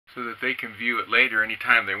so that they can view it later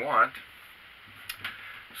anytime they want.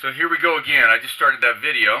 So here we go again. I just started that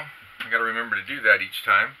video. I got to remember to do that each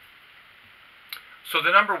time. So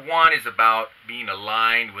the number one is about being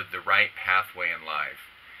aligned with the right pathway in life.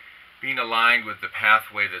 Being aligned with the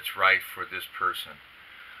pathway that's right for this person.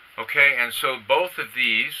 Okay, and so both of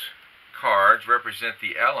these cards represent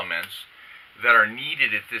the elements that are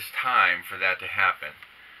needed at this time for that to happen.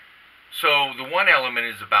 So the one element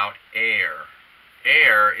is about air.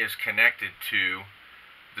 Air is connected to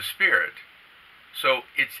the spirit. So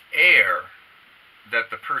it's air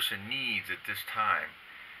that the person needs at this time,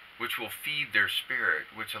 which will feed their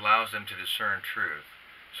spirit, which allows them to discern truth.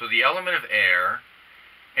 So the element of air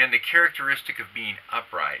and the characteristic of being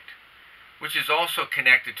upright, which is also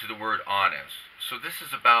connected to the word honest. So this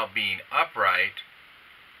is about being upright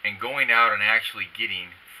and going out and actually getting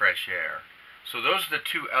fresh air. So those are the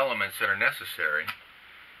two elements that are necessary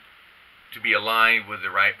to be aligned with the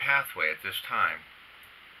right pathway at this time.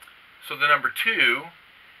 So the number two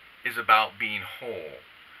is about being whole.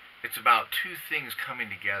 It's about two things coming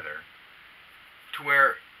together to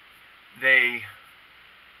where they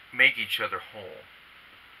make each other whole.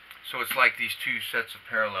 So it's like these two sets of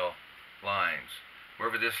parallel lines.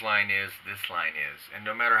 Wherever this line is, this line is. And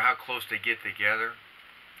no matter how close they get together,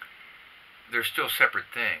 they're still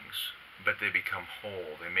separate things, but they become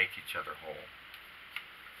whole. They make each other whole.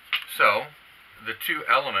 So the two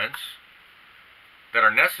elements that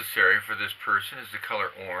are necessary for this person is the color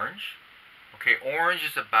orange. Okay, orange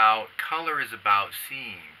is about, color is about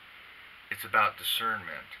seeing. It's about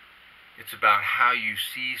discernment. It's about how you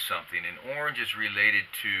see something. And orange is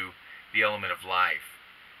related to the element of life,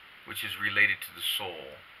 which is related to the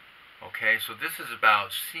soul. Okay, so this is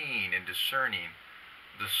about seeing and discerning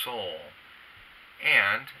the soul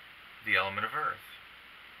and the element of earth.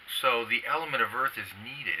 So the element of earth is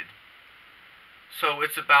needed. So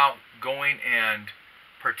it's about going and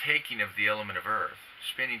partaking of the element of earth,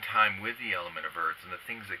 spending time with the element of earth and the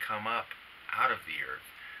things that come up out of the earth,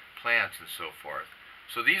 plants and so forth.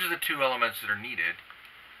 So these are the two elements that are needed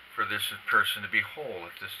for this person to be whole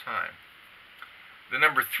at this time. The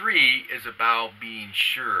number three is about being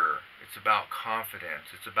sure. It's about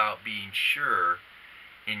confidence. It's about being sure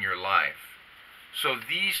in your life. So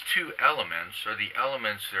these two elements are the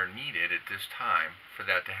elements that are needed at this time for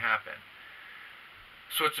that to happen.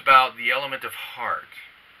 So it's about the element of heart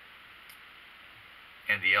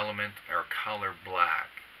and the element or color black.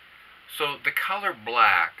 So the color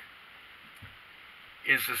black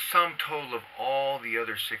is the sum total of all the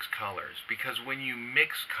other six colors, because when you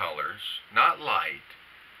mix colors, not light,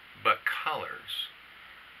 but colors,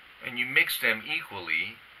 and you mix them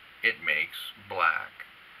equally, it makes black.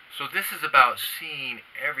 So this is about seeing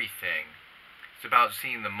everything. It's about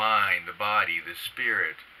seeing the mind, the body, the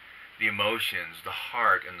spirit, the emotions, the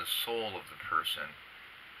heart, and the soul of the person,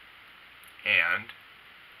 and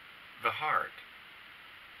the heart.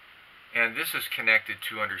 And this is connected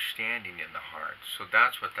to understanding in the heart. So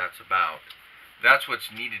that's what that's about. That's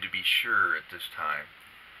what's needed to be sure at this time.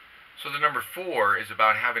 So the number four is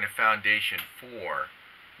about having a foundation for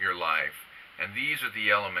your life. And these are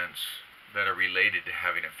the elements that are related to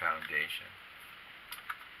having a foundation.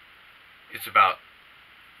 It's about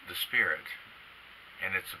the spirit.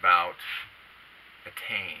 And it's about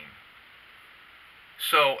attain.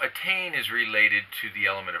 So attain is related to the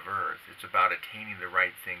element of earth. It's about attaining the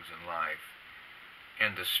right things in life.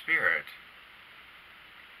 And the spirit,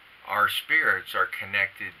 our spirits are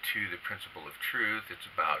connected to the principle of truth. It's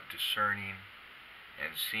about discerning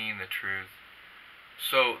and seeing the truth.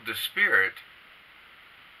 So the spirit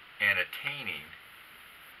and attaining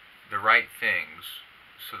the right things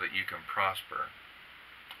so that you can prosper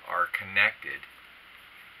are connected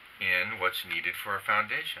in what's needed for a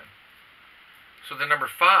foundation. So the number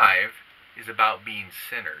five is about being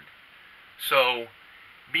centered. So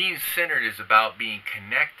being centered is about being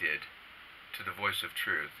connected to the voice of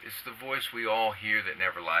truth. It's the voice we all hear that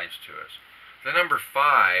never lies to us. The number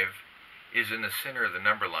five is in the center of the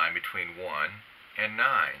number line between 1 and 9.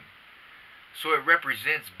 So it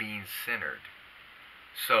represents being centered.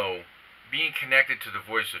 So being connected to the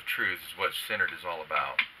voice of truth is what centered is all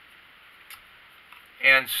about.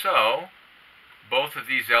 And so both of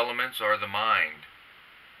these elements are the mind.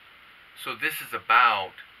 So this is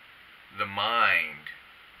about the mind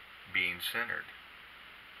being centered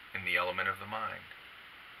in the element of the mind.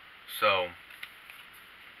 So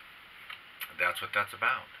that's what that's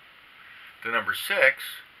about. The number 6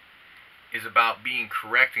 is about being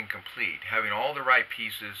correct and complete, having all the right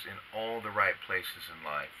pieces in all the right places in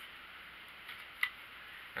life.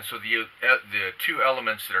 And so the two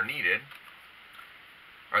elements that are needed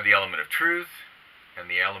are the element of truth and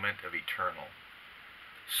the element of eternal.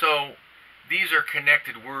 So these are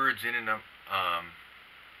connected words in and of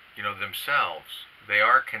themselves. They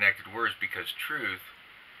are connected words because truth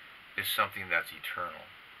is something that's eternal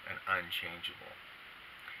and unchangeable.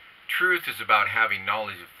 Truth is about having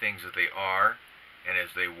knowledge of things as they are, and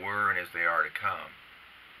as they were, and as they are to come.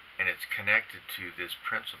 And it's connected to this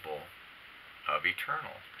principle of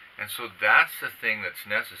eternal. And so that's the thing that's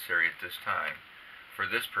necessary at this time for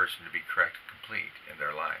this person to be correct and complete in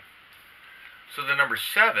their life. So the number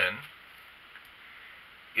 7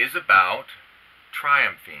 is about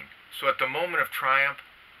triumphing. So at the moment of triumph,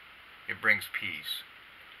 it brings peace.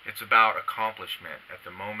 It's about accomplishment. At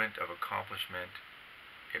the moment of accomplishment,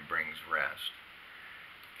 it brings rest.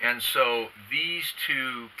 And so these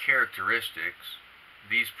two characteristics,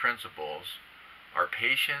 these principles, are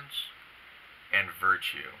patience and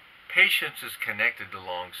virtue. Patience is connected to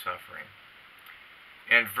long-suffering,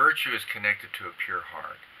 and virtue is connected to a pure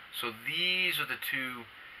heart. So these are the two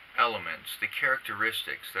elements, the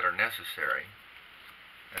characteristics that are necessary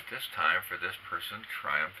at this time for this person to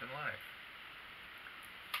triumph in life.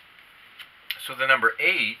 So the number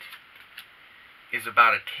 8 is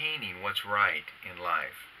about attaining what's right in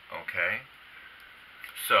life, okay?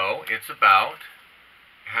 So it's about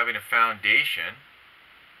having a foundation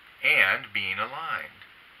and being aligned.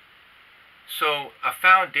 So a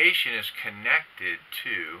foundation is connected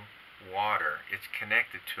to water. It's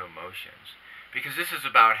connected to emotions, because this is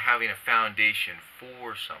about having a foundation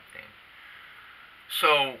for something.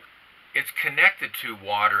 So it's connected to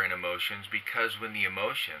water and emotions because when the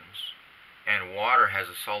emotions and water has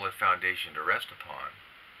a solid foundation to rest upon,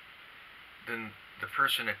 then the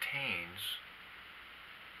person attains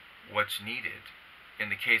what's needed. In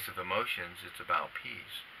the case of emotions, it's about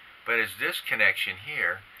peace. But as this connection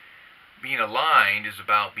here, being aligned is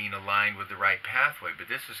about being aligned with the right pathway, but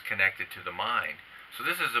this is connected to the mind. So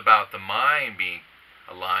this is about the mind being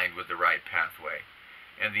aligned with the right pathway,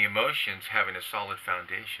 and the emotions having a solid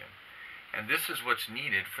foundation. And this is what's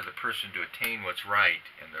needed for the person to attain what's right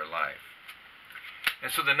in their life.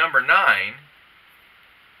 And so the number 9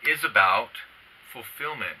 is about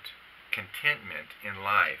fulfillment, contentment in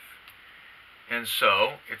life. And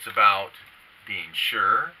so it's about being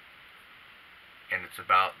sure, and it's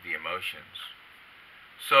about the emotions.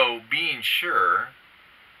 So being sure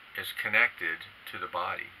is connected to the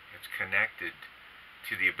body. It's connected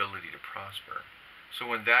to the ability to prosper. So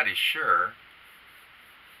when that is sure,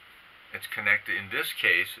 it's connected. In this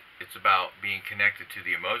case, it's about being connected to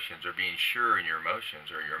the emotions, or being sure in your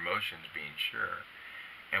emotions, or your emotions being sure.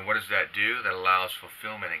 And what does that do? That allows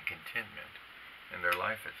fulfillment and contentment in their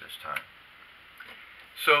life at this time.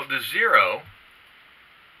 So the 0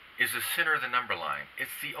 is the center of the number line.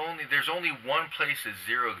 There's only one place that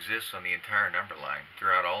 0 exists on the entire number line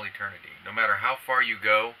throughout all eternity. No matter how far you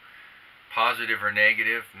go, positive or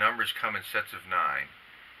negative, numbers come in sets of 9.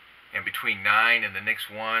 And between 9 and the next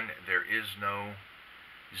one, there is no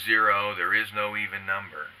 0, there is no even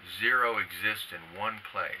number. 0 exists in one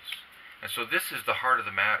place. And so this is the heart of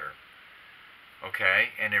the matter.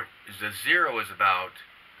 Okay? And the 0 is about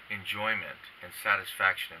enjoyment and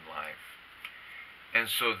satisfaction in life. And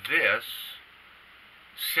so this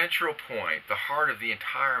central point, the heart of the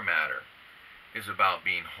entire matter, is about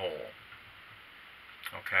being whole.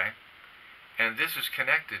 Okay? And this is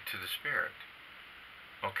connected to the spirit.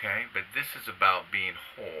 Okay? But this is about being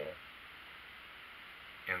whole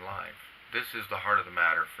in life. This is the heart of the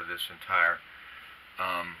matter for this entire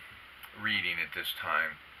reading at this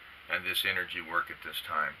time, and this energy work at this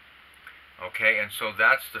time. Okay? And so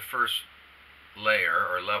that's the first layer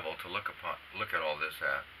or level to look at all this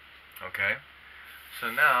at. Okay?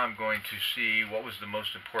 So now I'm going to see what was the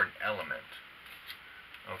most important element.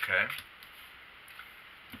 Okay?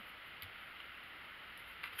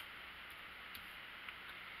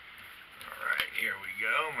 Alright, here we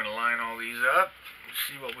go. I'm going to line all these up and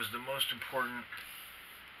see what was the most important,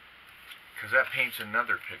 because that paints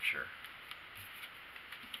another picture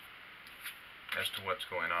as to what's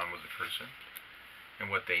going on with the person and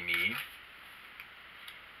what they need.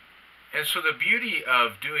 And so the beauty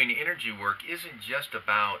of doing energy work isn't just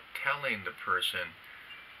about telling the person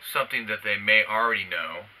something that they may already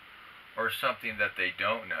know or something that they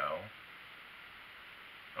don't know.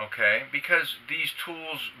 Okay? Because these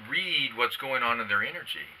tools read what's going on in their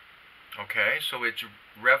energy. Okay? So it's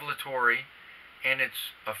revelatory and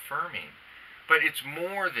it's affirming. But it's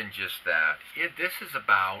more than just that. This is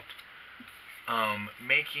about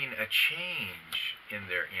making a change in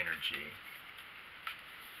their energy.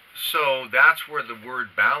 So that's where the word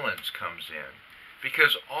balance comes in.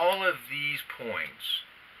 Because all of these points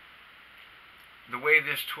the way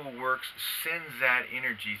this tool works sends that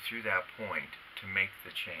energy through that point to make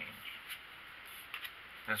the change.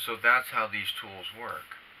 And so that's how these tools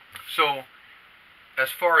work. So as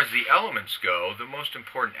far as the elements go, the most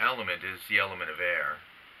important element is the element of air.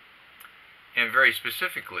 And very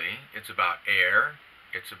specifically, it's about air,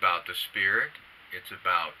 it's about the spirit, it's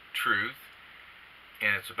about truth,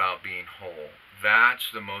 and it's about being whole.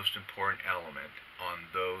 That's the most important element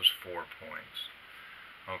on those 4 points.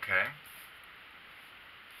 Okay?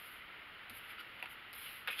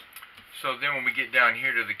 So then when we get down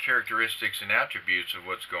here to the characteristics and attributes of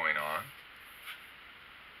what's going on,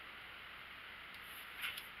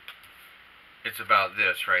 it's about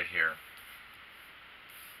this right here.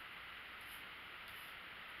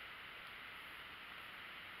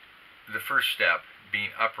 The first step,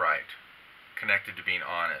 being upright, connected to being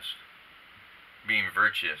honest. Being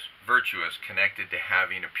virtuous, connected to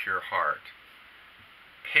having a pure heart.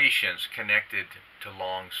 Patience, connected to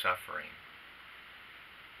long suffering.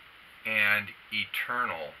 And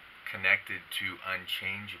eternal, connected to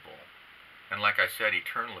unchangeable. And like I said,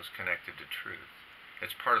 eternal is connected to truth.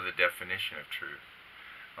 It's part of the definition of truth.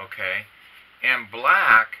 Okay? And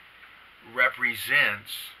black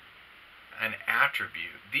represents an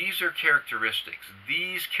attribute. These are characteristics.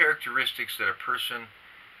 These characteristics that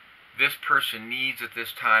this person needs at this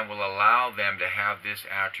time will allow them to have this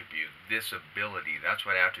attribute, this ability. That's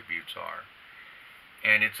what attributes are.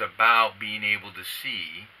 And it's about being able to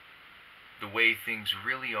see the way things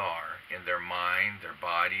really are in their mind, their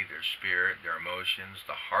body, their spirit, their emotions,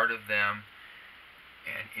 the heart of them,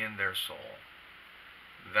 and in their soul.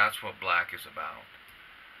 That's what black is about.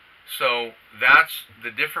 So that's the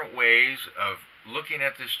different ways of looking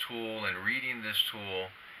at this tool and reading this tool.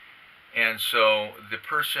 And so the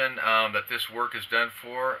person that this work is done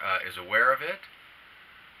for is aware of it.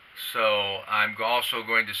 So I'm also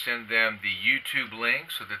going to send them the YouTube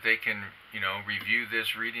link so that they can, review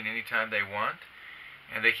this reading anytime they want.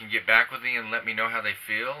 And they can get back with me and let me know how they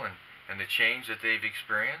feel and the change that they've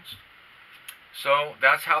experienced. So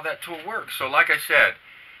that's how that tool works. So like I said,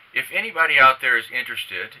 if anybody out there is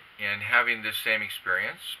interested in having this same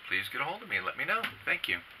experience, please get a hold of me and let me know. Thank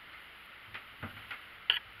you.